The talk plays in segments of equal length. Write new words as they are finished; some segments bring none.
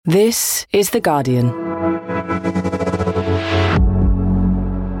This is The Guardian.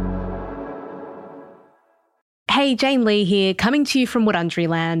 Hey, Jane Lee here, coming to you from Wurundjeri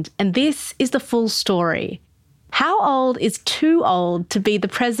Land, and this is the full story. How old is too old to be the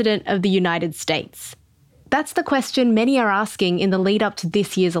President of the United States? That's the question many are asking in the lead up to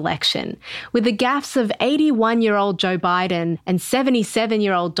this year's election, with the gaffes of 81-year-old Joe Biden and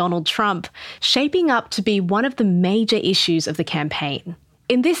 77-year-old Donald Trump shaping up to be one of the major issues of the campaign.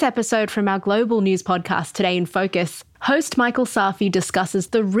 In this episode from our global news podcast Today in Focus, host Michael Safi discusses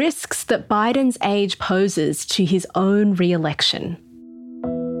the risks that Biden's age poses to his own re-election.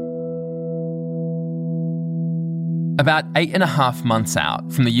 About 8.5 months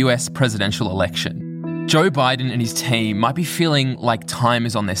out from the US presidential election, Joe Biden and his team might be feeling like time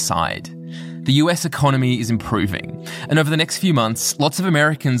is on their side. The US economy is improving, and over the next few months, lots of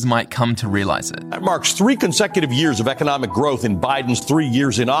Americans might come to realise it. That marks 3 consecutive years of economic growth in Biden's 3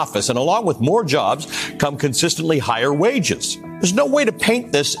 years in office, and along with more jobs come consistently higher wages. There's no way to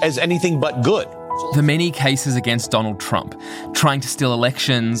paint this as anything but good. The many cases against Donald Trump, trying to steal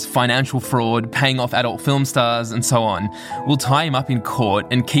elections, financial fraud, paying off adult film stars, and so on, will tie him up in court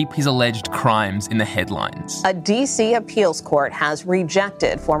and keep his alleged crimes in the headlines. A D.C. appeals court has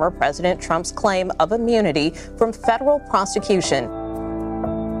rejected former President Trump's claim of immunity from federal prosecution.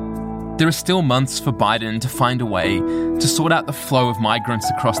 There are still months for Biden to find a way to sort out the flow of migrants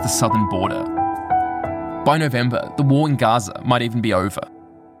across the southern border. By November, the war in Gaza might even be over.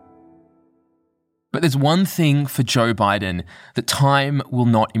 But there's one thing for Joe Biden that time will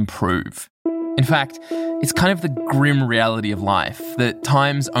not improve. In fact, it's kind of the grim reality of life that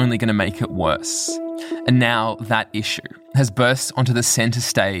time's only going to make it worse. And now that issue has burst onto the centre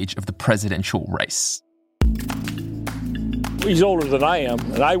stage of the presidential race. He's older than I am,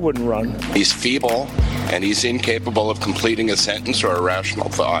 and I wouldn't run. He's feeble, and he's incapable of completing a sentence or a rational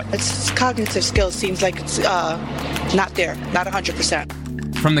thought. His cognitive skills seems like it's not there, not 100%.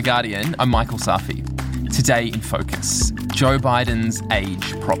 From The Guardian, I'm Michael Safi. Today in Focus, Joe Biden's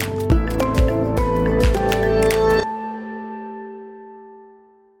age problem.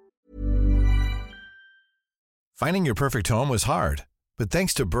 Finding your perfect home was hard, but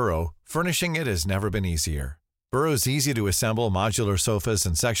thanks to Burrow, furnishing it has never been easier. Burrow's easy-to-assemble modular sofas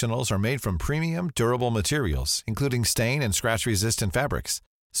and sectionals are made from premium, durable materials, including stain and scratch-resistant fabrics.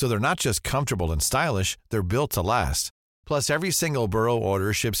 So they're not just comfortable and stylish, they're built to last. Plus, every single Burrow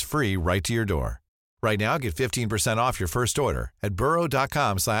order ships free right to your door. Right now, get 15% off your first order at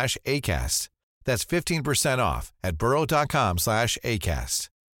burrow.com/ACAST. That's 15% off at burrow.com/ACAST.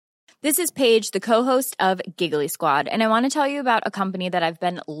 This is Paige, the co-host of Giggly Squad, and I want to tell you about a company that I've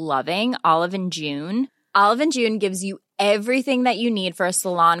been loving, Olive & June. Olive & June gives you everything that you need for a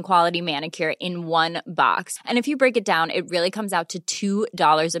salon-quality manicure in one box. And if you break it down, it really comes out to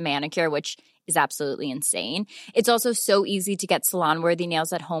 $2 a manicure, which is absolutely insane. It's also so easy to get salon-worthy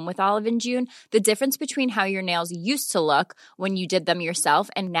nails at home with Olive & June. The difference between how your nails used to look when you did them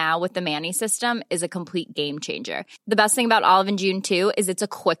yourself and now with the Mani system is a complete game changer. The best thing about Olive & June, too, is it's a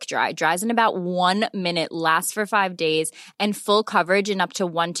quick dry. Dries in about 1 minute, lasts for 5 days, and full coverage in up to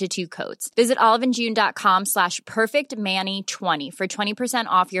 1 to 2 coats. Visit oliveandjune.com/perfectmani20 for 20%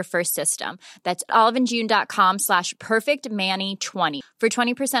 off your first system. That's oliveandjune.com/perfectmani20 for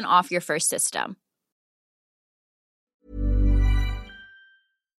 20% off your first system.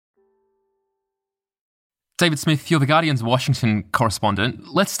 David Smith, you're The Guardian's Washington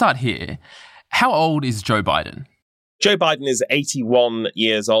correspondent. Let's start here. How old is Joe Biden? Joe Biden is 81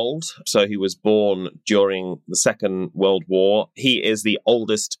 years old, so he was born during the Second World War. He is the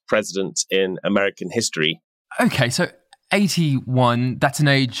oldest president in American history. Okay, so 81, that's an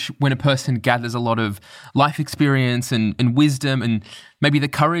age when a person gathers a lot of life experience and wisdom and maybe the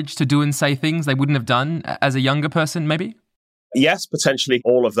courage to do and say things they wouldn't have done as a younger person, maybe? Yes, potentially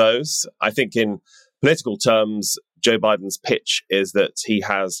all of those. I think in political terms, Joe Biden's pitch is that he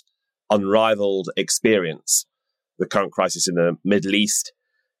has unrivaled experience. The current crisis in the Middle East,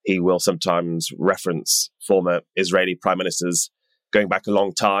 he will sometimes reference former Israeli prime ministers going back a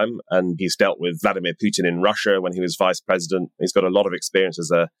long time, and he's dealt with Vladimir Putin in Russia when he was vice president. He's got a lot of experience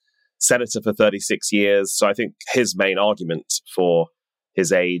as a senator for 36 years. So I think his main argument for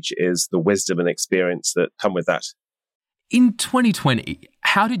his age is the wisdom and experience that come with that. In 2020,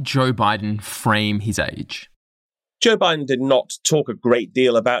 how did Joe Biden frame his age? Joe Biden did not talk a great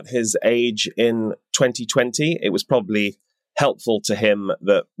deal about his age in 2020. It was probably helpful to him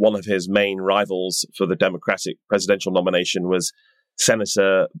that one of his main rivals for the Democratic presidential nomination was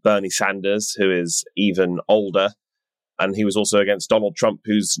Senator Bernie Sanders, who is even older. And he was also against Donald Trump,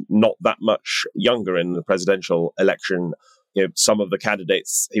 who's not that much younger in the presidential election. some of the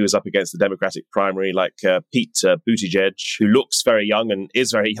candidates he was up against the Democratic primary, like Pete Buttigieg, who looks very young and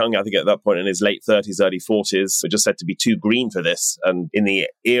is very young, I think at that point in his late 30s, early 40s, were just said to be too green for this. And in the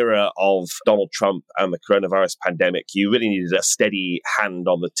era of Donald Trump and the coronavirus pandemic, you really needed a steady hand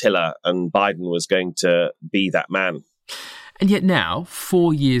on the tiller, and Biden was going to be that man. And yet now,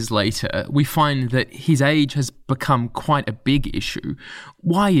 4 years later, we find that his age has become quite a big issue.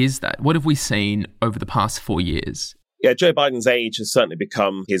 Why is that? What have we seen over the past 4 years? Yeah, Joe Biden's age has certainly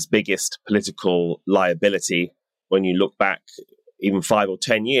become his biggest political liability. When you look back even 5 or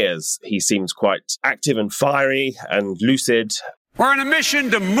 10 years, he seems quite active and fiery and lucid. We're on a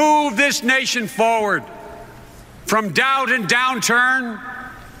mission to move this nation forward from doubt and downturn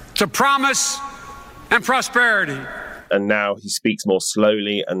to promise and prosperity. And now he speaks more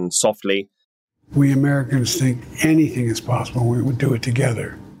slowly and softly. We Americans think anything is possible. We would do it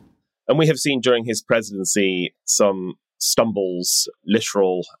together. And we have seen during his presidency some stumbles,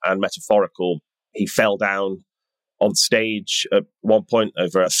 literal and metaphorical. He fell down on stage at one point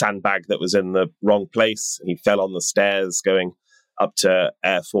over a sandbag that was in the wrong place. He fell on the stairs going up to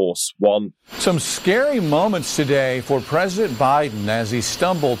Air Force One. Some scary moments today for President Biden as he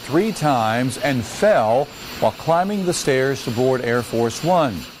stumbled 3 times and fell while climbing the stairs to board Air Force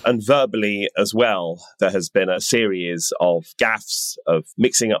One. And verbally as well, there has been a series of gaffes, of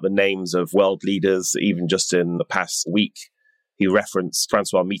mixing up the names of world leaders. Even just in the past week, he referenced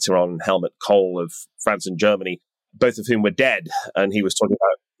Francois Mitterrand and Helmut Kohl of France and Germany, both of whom were dead. And he was talking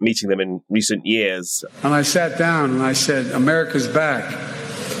about meeting them in recent years. And I sat down and I said, America's back.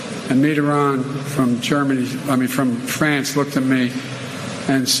 And Mitterrand from France looked at me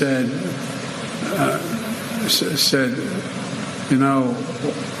and said,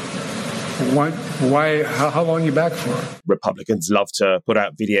 how long are you back for? Republicans love to put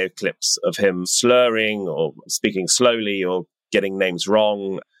out video clips of him slurring or speaking slowly or getting names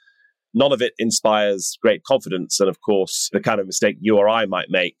wrong. None of it inspires great confidence. And of course, the kind of mistake you or I might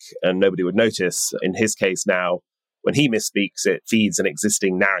make and nobody would notice. In his case now, when he misspeaks, it feeds an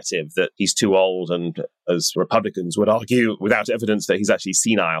existing narrative that he's too old and, as Republicans would argue, without evidence that he's actually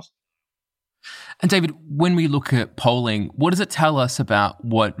senile. And David, when we look at polling, what does it tell us about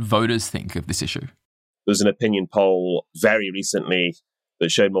what voters think of this issue? There was an opinion poll very recently that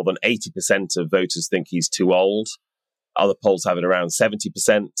showed more than 80% of voters think he's too old. Other polls have it around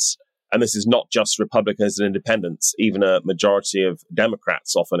 70%. And this is not just Republicans and independents. Even a majority of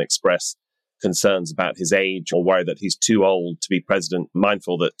Democrats often express concerns about his age or worry that he's too old to be president,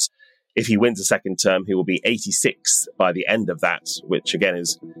 mindful that if he wins a second term, he will be 86 by the end of that, which again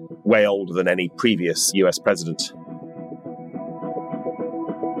is way older than any previous US president.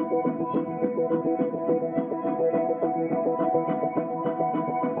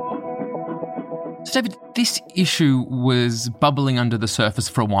 So David, this issue was bubbling under the surface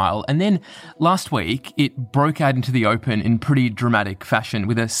for a while, and then last week it broke out into the open in pretty dramatic fashion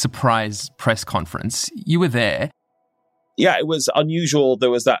with a surprise press conference. You were there. Yeah, it was unusual. There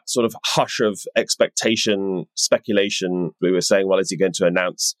was that sort of hush of expectation, speculation. We were saying, well, is he going to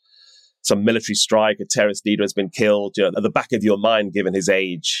announce some military strike? A terrorist leader has been killed. At the back of your mind, given his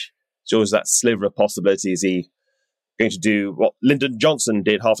age, there's always that sliver of possibility. Is he going to do what Lyndon Johnson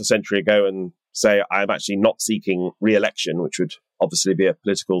did half a century ago and say, I'm actually not seeking re-election, which would obviously be a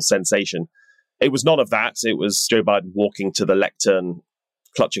political sensation? It was none of that. It was Joe Biden walking to the lectern,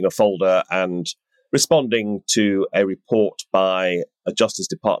 clutching a folder and responding to a report by a Justice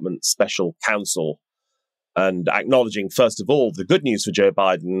Department special counsel and acknowledging, first of all, the good news for Joe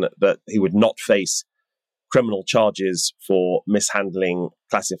Biden that he would not face criminal charges for mishandling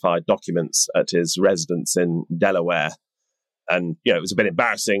classified documents at his residence in Delaware. And, it was a bit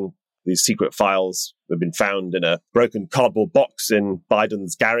embarrassing. These secret files had been found in a broken cardboard box in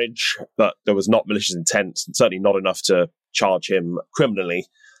Biden's garage, but there was not malicious intent, and certainly not enough to charge him criminally.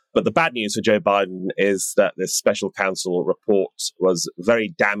 But the bad news for Joe Biden is that this special counsel report was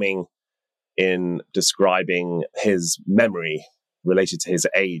very damning in describing his memory related to his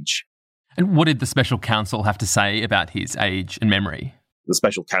age. And what did the special counsel have to say about his age and memory? The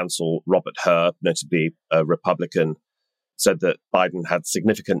special counsel, Robert Hur, notably a Republican, said that Biden had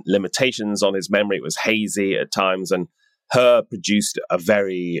significant limitations on his memory. It was hazy at times, and Hur produced a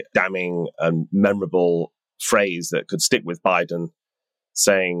very damning and memorable phrase that could stick with Biden,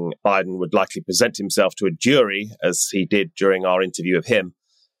 saying Biden would likely present himself to a jury, as he did during our interview of him,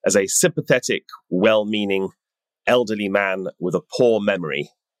 as a sympathetic, well-meaning, elderly man with a poor memory.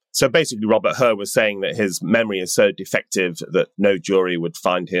 So basically, Robert Hur was saying that his memory is so defective that no jury would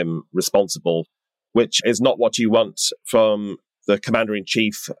find him responsible, which is not what you want from the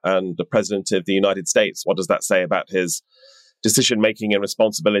commander-in-chief and the president of the United States. What does that say about his decision-making and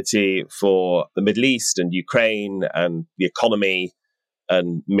responsibility for the Middle East and Ukraine and the economy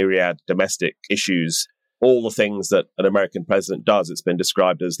and myriad domestic issues, all the things that an American president does. It's been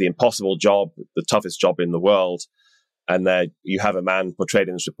described as the impossible job, the toughest job in the world. And there you have a man portrayed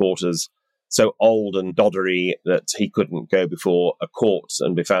in this report as so old and doddery that he couldn't go before a court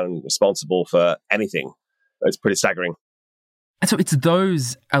and be found responsible for anything. It's pretty staggering. And so it's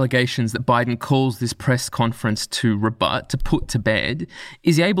those allegations that Biden calls this press conference to rebut, to put to bed.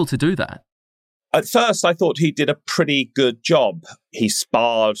 Is he able to do that? At first, I thought he did a pretty good job. He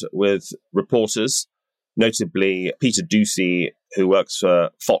sparred with reporters, notably Peter Doocy, who works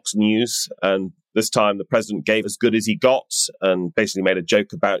for Fox News. And this time the president gave as good as he got and basically made a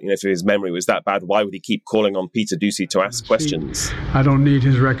joke about, if his memory was that bad, why would he keep calling on Peter Doocy to ask questions? I don't need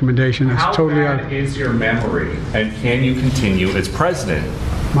his recommendation. It's How totally bad is your memory, and can you continue as president?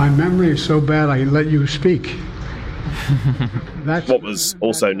 My memory is so bad I let you speak. What was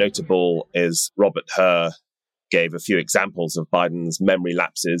also notable is Robert Hur gave a few examples of Biden's memory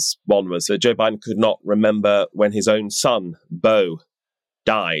lapses. One was that Joe Biden could not remember when his own son, Beau,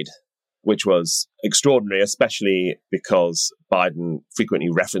 died, which was extraordinary, especially because Biden frequently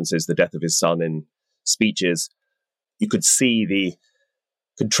references the death of his son in speeches. You could see the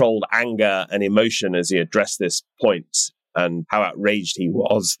controlled anger and emotion as he addressed this point and how outraged he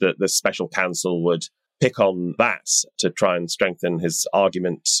was that the special counsel would pick on that to try and strengthen his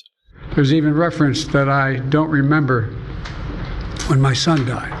argument. There's even reference that I don't remember when my son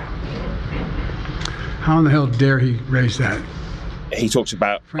died. How in the hell dare he raise that? He talked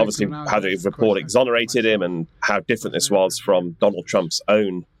about, obviously, how the report exonerated him and how different this was from Donald Trump's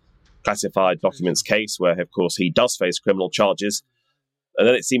own classified documents case, where, of course, he does face criminal charges. And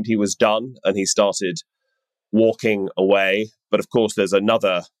then it seemed he was done and he started walking away. But, of course, there's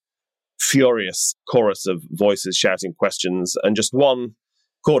another furious chorus of voices shouting questions, and just one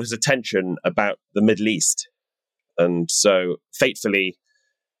caught his attention about the Middle East. And so, fatefully,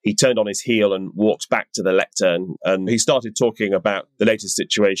 he turned on his heel and walked back to the lectern, and he started talking about the latest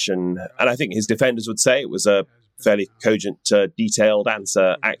situation. And I think his defenders would say it was a fairly cogent, detailed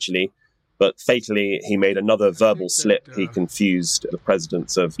answer, actually. But fatally, he made another verbal slip. He confused the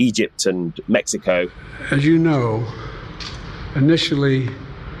presidents of Egypt and Mexico. As you know, initially,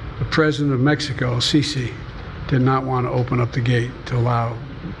 the president of Mexico, Sisi, did not want to open up the gate to allow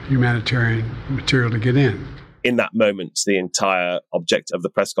humanitarian material to get in. In that moment, the entire object of the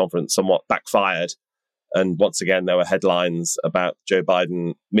press conference somewhat backfired. And once again, there were headlines about Joe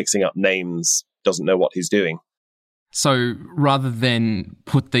Biden mixing up names, doesn't know what he's doing. So rather than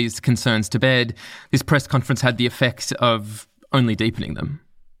put these concerns to bed, this press conference had the effect of only deepening them.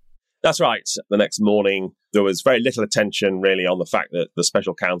 That's right. The next morning, there was very little attention really on the fact that the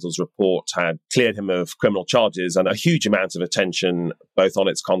special counsel's report had cleared him of criminal charges, and a huge amount of attention both on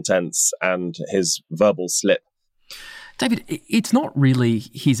its contents and his verbal slip. David, it's not really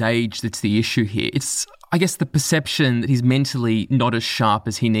his age that's the issue here. It's, I guess, the perception that he's mentally not as sharp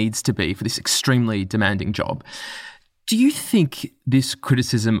as he needs to be for this extremely demanding job. Do you think this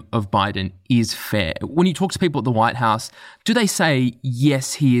criticism of Biden is fair? When you talk to people at the White House, do they say,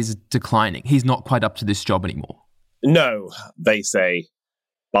 yes, he is declining, he's not quite up to this job anymore? No, they say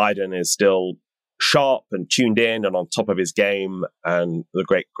Biden is still sharp and tuned in and on top of his game and the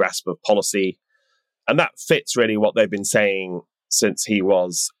great grasp of policy. And that fits really what they've been saying since he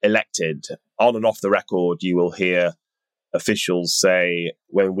was elected. On and off the record, you will hear officials say,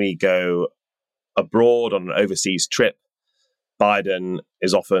 when we go abroad on an overseas trip, Biden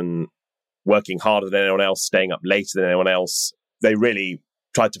is often working harder than anyone else, staying up later than anyone else. They really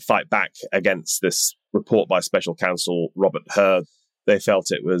tried to fight back against this report by Special Counsel Robert Hur. They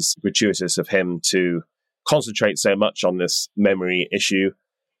felt it was gratuitous of him to concentrate so much on this memory issue.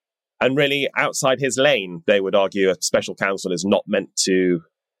 And really, outside his lane, they would argue a special counsel is not meant to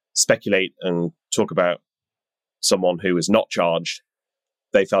speculate and talk about someone who is not charged.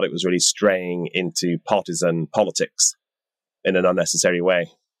 They felt it was really straying into partisan politics in an unnecessary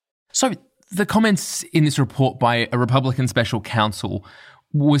way. So the comments in this report by a Republican special counsel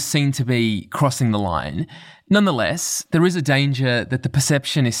was seen to be crossing the line. Nonetheless, there is a danger that the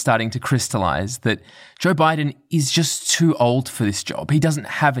perception is starting to crystallise that Joe Biden is just too old for this job. He doesn't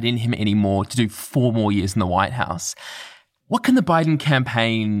have it in him anymore to do 4 more years in the White House. What can the Biden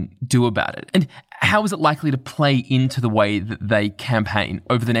campaign do about it? And how is it likely to play into the way that they campaign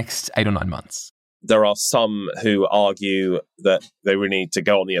over the next 8 or 9 months? There are some who argue that they really need to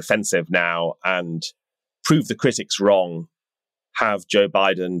go on the offensive now and prove the critics wrong, have Joe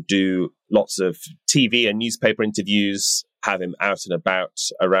Biden do lots of TV and newspaper interviews, have him out and about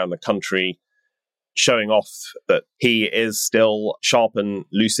around the country, showing off that he is still sharp and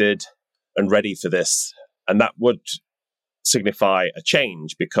lucid and ready for this. And that would signify a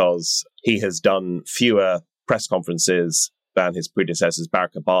change because he has done fewer press conferences than his predecessors,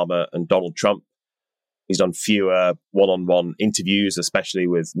 Barack Obama and Donald Trump. He's done fewer one-on-one interviews, especially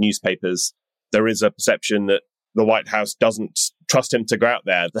with newspapers. There is a perception that the White House doesn't trust him to go out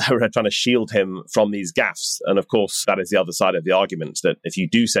there. They're trying to shield him from these gaffes. And of course, that is the other side of the argument, that if you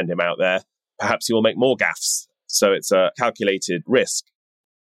do send him out there, perhaps he will make more gaffes. So it's a calculated risk.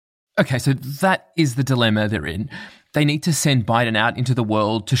 Okay, so that is the dilemma they're in. They need to send Biden out into the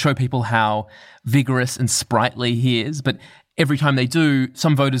world to show people how vigorous and sprightly he is. But every time they do,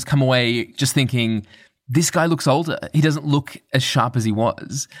 some voters come away just thinking, this guy looks older. He doesn't look as sharp as he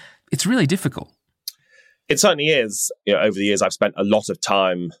was. It's really difficult. It certainly is. Over the years, I've spent a lot of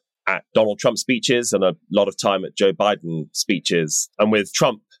time at Donald Trump speeches and a lot of time at Joe Biden speeches. And with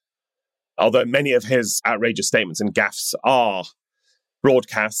Trump, although many of his outrageous statements and gaffes are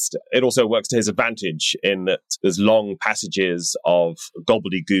broadcast, it also works to his advantage in that there's long passages of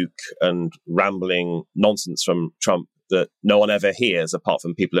gobbledygook and rambling nonsense from Trump that no one ever hears apart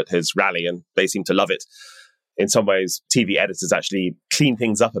from people at his rally, and they seem to love it. In some ways, TV editors actually clean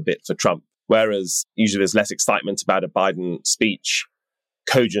things up a bit for Trump, whereas usually there's less excitement about a Biden speech.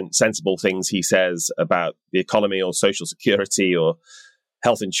 Cogent, sensible things he says about the economy or social security or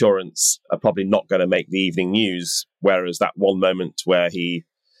health insurance are probably not going to make the evening news, whereas that one moment where he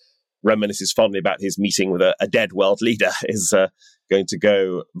reminisces fondly about his meeting with a dead world leader is going to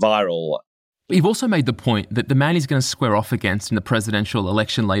go viral. You've also made the point that the man he's going to square off against in the presidential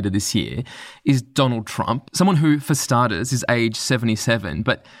election later this year is Donald Trump, someone who, for starters, is age 77,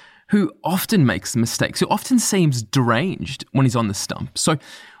 but who often makes mistakes, who often seems deranged when he's on the stump. So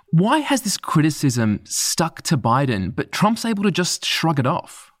why has this criticism stuck to Biden, but Trump's able to just shrug it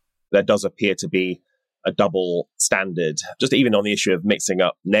off? There does appear to be a double standard, just even on the issue of mixing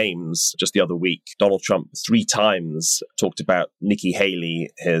up names. Just the other week, Donald Trump 3 times talked about Nikki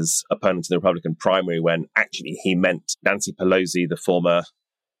Haley, his opponent in the Republican primary, when actually he meant Nancy Pelosi, the former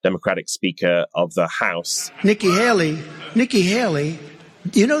Democratic Speaker of the House. Nikki Haley,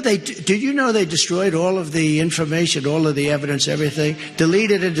 did you know they destroyed all of the information, all of the evidence, everything,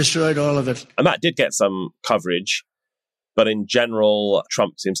 deleted and destroyed all of it? And that did get some coverage. But in general,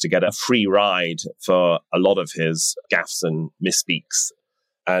 Trump seems to get a free ride for a lot of his gaffes and misspeaks.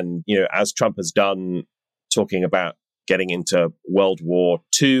 And, as Trump has done, talking about getting into World War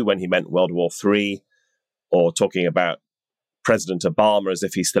II when he meant World War III, or talking about President Obama as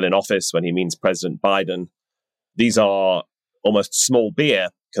if he's still in office when he means President Biden, these are almost small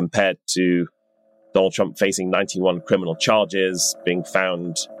beer compared to Donald Trump facing 91 criminal charges, being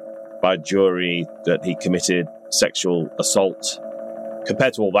found by a jury that he committed sexual assault.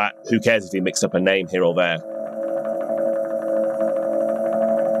 Compared to all that, who cares if he mixed up a name here or there?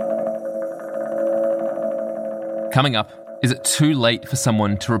 Coming up, is it too late for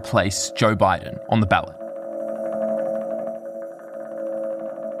someone to replace Joe Biden on the ballot?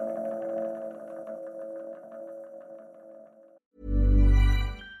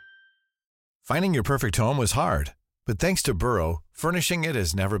 Finding your perfect home was hard, but thanks to Burrow, furnishing it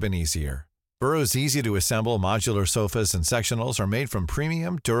has never been easier. Burrow's easy-to-assemble modular sofas and sectionals are made from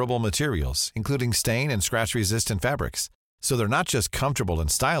premium, durable materials, including stain and scratch-resistant fabrics. So they're not just comfortable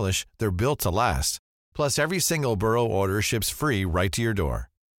and stylish, they're built to last. Plus, every single Burrow order ships free right to your door.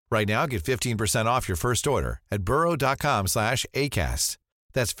 Right now, get 15% off your first order at burrow.com/ACAST.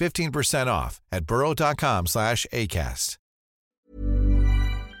 That's 15% off at burrow.com/ACAST.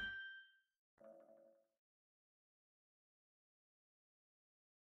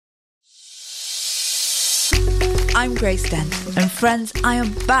 I'm Grace Dent, and friends, I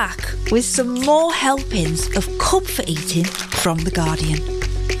am back with some more helpings of comfort eating from The Guardian.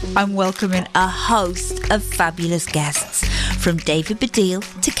 I'm welcoming a host of fabulous guests, from David Baddiel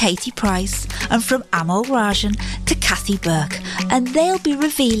to Katie Price, and from Amol Rajan to Kathy Burke, and they'll be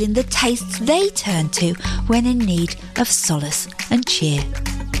revealing the tastes they turn to when in need of solace and cheer.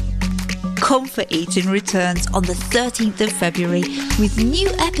 Comfort Eating returns on the 13th of February with new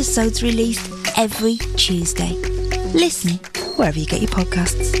episodes released every Tuesday. Listen wherever you get your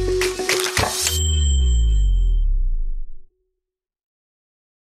podcasts.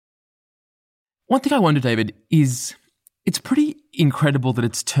 One thing I wonder, David, is it's pretty incredible that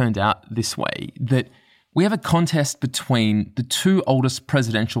it's turned out this way, that we have a contest between the 2 oldest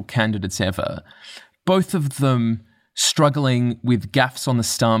presidential candidates ever, both of them struggling with gaffes on the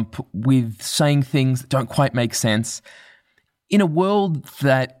stump, with saying things that don't quite make sense. In a world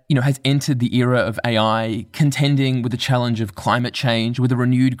that, has entered the era of AI, contending with the challenge of climate change, with a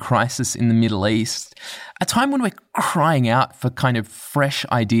renewed crisis in the Middle East, a time when we're crying out for kind of fresh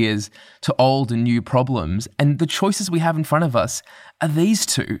ideas to old and new problems, and the choices we have in front of us are these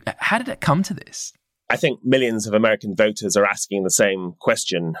two. How did it come to this? I think millions of American voters are asking the same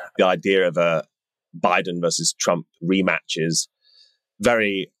question. The idea of a Biden versus Trump rematch is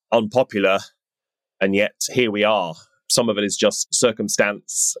very unpopular, and yet here we are. Some of it is just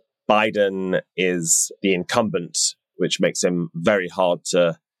circumstance. Biden is the incumbent, which makes him very hard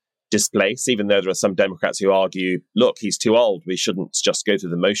to displace, even though there are some Democrats who argue, look, he's too old. We shouldn't just go through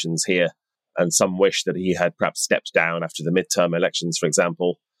the motions here. And some wish that he had perhaps stepped down after the midterm elections, for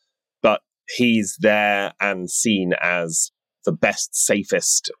example. But he's there and seen as the best,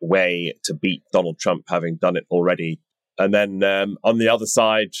 safest way to beat Donald Trump, having done it already. And then on the other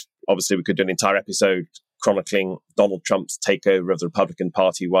side, obviously we could do an entire episode chronicling Donald Trump's takeover of the Republican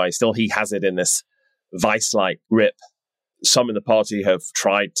Party, why still he has it in this vice-like grip. Some in the party have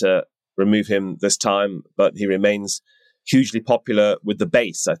tried to remove him this time, but he remains hugely popular with the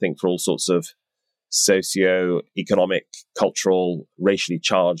base, I think, for all sorts of socio-economic, cultural, racially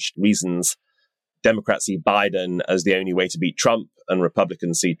charged reasons. Democrats see Biden as the only way to beat Trump, and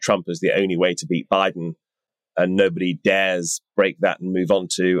Republicans see Trump as the only way to beat Biden. And nobody dares break that and move on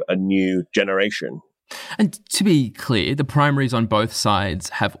to a new generation. And to be clear, the primaries on both sides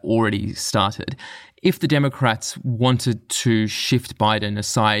have already started. If the Democrats wanted to shift Biden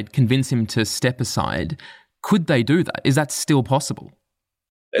aside, convince him to step aside, could they do that? Is that still possible?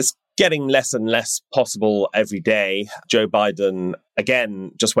 It's getting less and less possible every day. Joe Biden,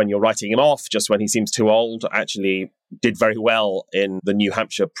 again, just when you're writing him off, just when he seems too old, actually did very well in the New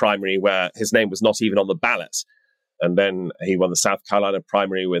Hampshire primary where his name was not even on the ballot. And then he won the South Carolina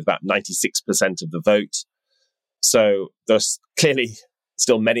primary with about 96% of the vote. So there's clearly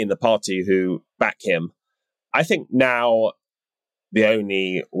still many in the party who back him. I think now the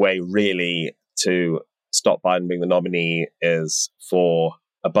only way really to stop Biden being the nominee is for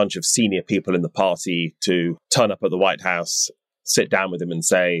a bunch of senior people in the party to turn up at the White House, sit down with him and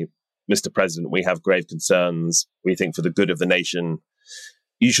say, Mr. President, we have grave concerns. We think for the good of the nation,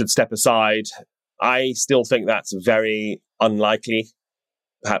 you should step aside. I still think that's very unlikely,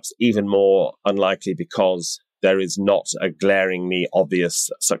 perhaps even more unlikely because there is not a glaringly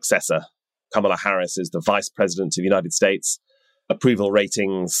obvious successor. Kamala Harris is the vice president of the United States. Approval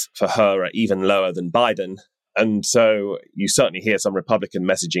ratings for her are even lower than Biden. And so you certainly hear some Republican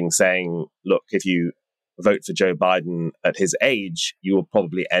messaging saying, look, if you vote for Joe Biden at his age, you will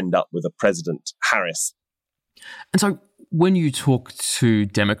probably end up with a President Harris. And so when you talk to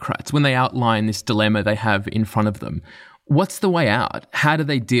Democrats, when they outline this dilemma they have in front of them, what's the way out? How do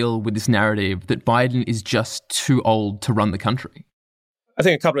they deal with this narrative that Biden is just too old to run the country? I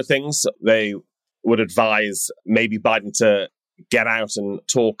think a couple of things. They would advise maybe Biden to get out and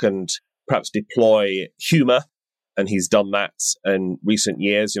talk and perhaps deploy humor. And he's done that in recent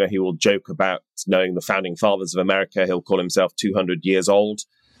years. He will joke about knowing the founding fathers of America. He'll call himself 200 years old.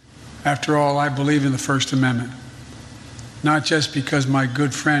 After all, I believe in the First Amendment, not just because my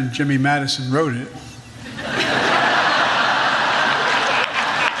good friend Jimmy Madison wrote it.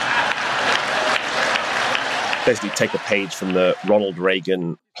 Basically take a page from the Ronald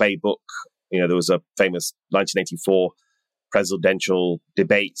Reagan playbook. There was a famous 1984 presidential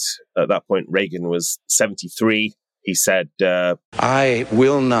debate. At that point, Reagan was 73. He said, I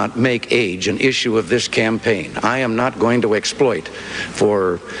will not make age an issue of this campaign. I am not going to exploit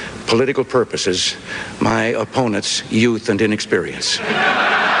for political purposes my opponent's youth and inexperience.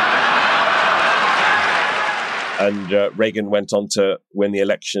 And Reagan went on to win the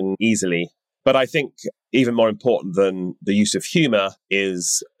election easily. But I think even more important than the use of humor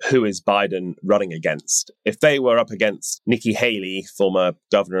is who is Biden running against. If they were up against Nikki Haley, former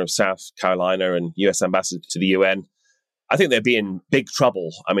governor of South Carolina and US ambassador to the UN, I think they'd be in big trouble.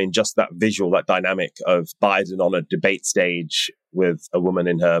 I mean, just that visual, that dynamic of Biden on a debate stage with a woman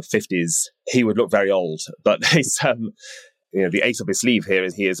in her 50s, he would look very old. But he's, the ace up his sleeve here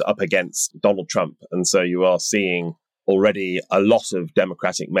is he is up against Donald Trump. And so you are seeing already a lot of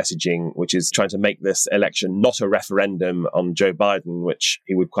Democratic messaging, which is trying to make this election not a referendum on Joe Biden, which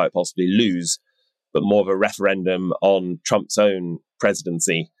he would quite possibly lose, but more of a referendum on Trump's own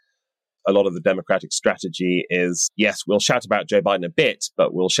presidency. A lot of the Democratic strategy is, yes, we'll shout about Joe Biden a bit,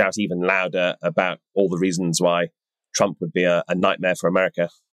 but we'll shout even louder about all the reasons why Trump would be a nightmare for America.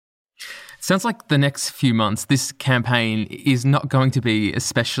 Sounds like the next few months, this campaign is not going to be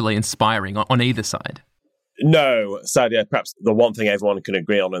especially inspiring on either side. No, sadly, perhaps the one thing everyone can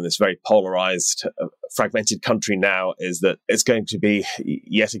agree on in this very polarized, fragmented country now is that it's going to be,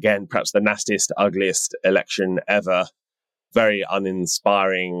 yet again, perhaps the nastiest, ugliest election ever. Very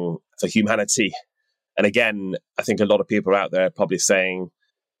uninspiring for humanity. And again, I think a lot of people out there are probably saying,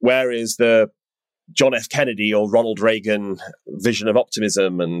 where is the John F. Kennedy or Ronald Reagan vision of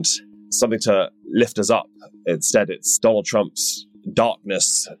optimism and something to lift us up? Instead, it's Donald Trump's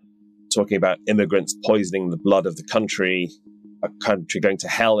darkness, talking about immigrants poisoning the blood of the country, a country going to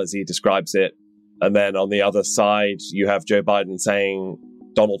hell, as he describes it. And then on the other side, you have Joe Biden saying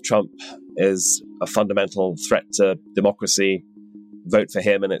Donald Trump is a fundamental threat to democracy. Vote for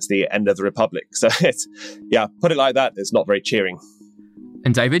him and it's the end of the republic. So it's, put it like that, it's not very cheering.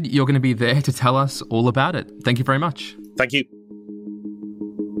 And David, you're going to be there to tell us all about it. Thank you very much. Thank you.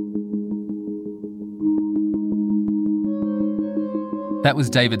 That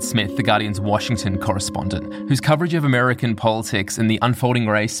was David Smith, The Guardian's Washington correspondent, whose coverage of American politics and the unfolding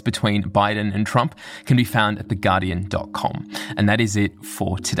race between Biden and Trump can be found at theguardian.com. And that is it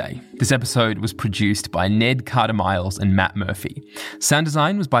for today. This episode was produced by Ned Carter-Miles and Matt Murphy. Sound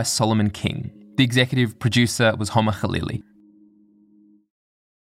design was by Solomon King. The executive producer was Homer Khalili.